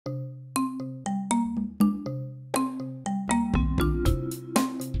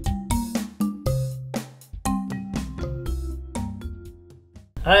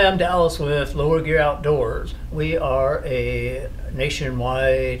Hi, I'm Dallas with Lower Gear Outdoors. We are a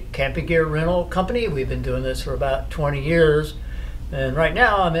nationwide camping gear rental company. We've been doing this for about 20 years. And right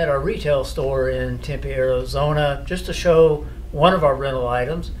now I'm at our retail store in Tempe, Arizona, just to show one of our rental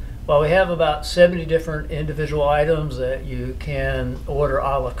items. While we have about 70 different individual items that you can order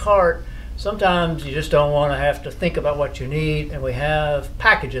a la carte, sometimes you just don't want to have to think about what you need, and we have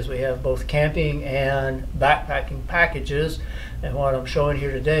packages. We have both camping and backpacking packages, and what I'm showing here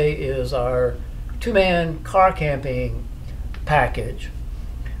today is our two-man car camping package.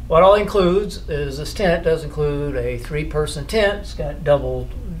 What all includes is this tent. Does include a three-person tent. It's got double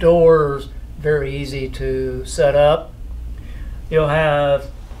doors, very easy to set up. You'll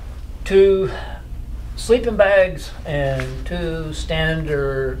have two sleeping bags and two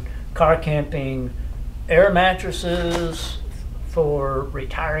standard car camping air mattresses for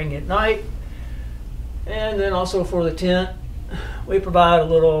retiring at night. And then also for the tent, we provide a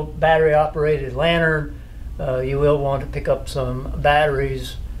little battery operated lantern. You will want to pick up some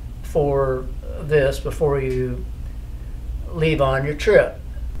batteries for this before you leave on your trip.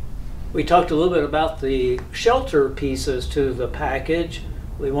 We talked a little bit about the shelter pieces to the package.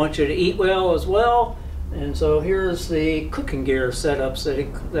 We want you to eat well as well. And so here's the cooking gear setups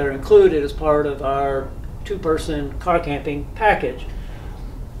that are included as part of our two-person car camping package.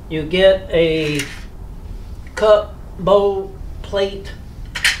 You get a cup, bowl, plate,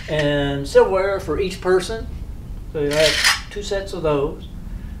 and silverware for each person. So you have two sets of those.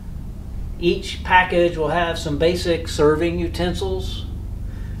 Each package will have some basic serving utensils.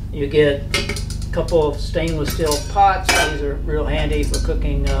 You get a couple of stainless steel pots. These are real handy for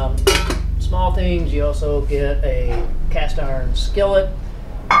cooking small things. You also get a cast iron skillet.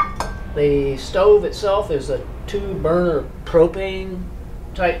 The stove itself is a 2-burner propane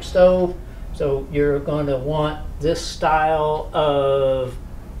type stove, so you're going to want this style of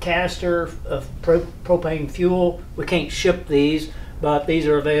canister of propane fuel. We can't ship these, but these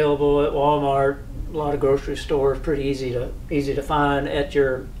are available at Walmart, a lot of grocery stores, pretty easy to find at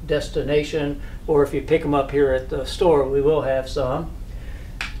your destination, or if you pick them up here at the store, we will have some.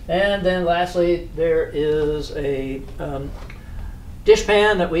 And then lastly, there is a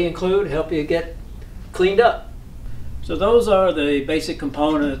dishpan that we include to help you get cleaned up. So those are the basic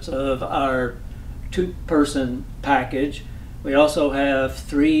components of our two-person package. We also have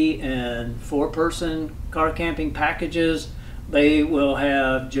 3- and 4-person car camping packages. They will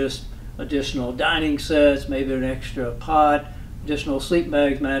have just additional dining sets, maybe an extra pot, additional sleep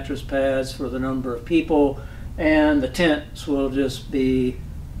bags, mattress pads for the number of people, and the tents will just be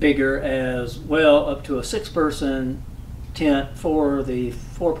bigger as well, up to a 6-person tent for the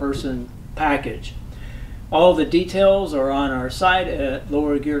 4-person package. All the details are on our site at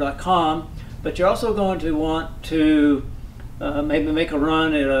lowergear.com, but you're also going to want to maybe make a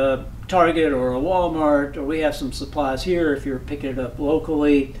run at a Target or a Walmart, or we have some supplies here if you're picking it up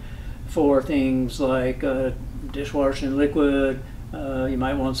locally for things like dishwashing liquid. You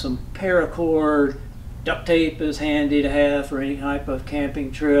might want some paracord. Duct tape is handy to have for any type of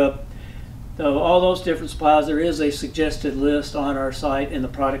camping trip. So all those different supplies, there is a suggested list on our site in the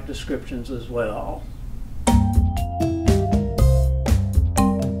product descriptions as well.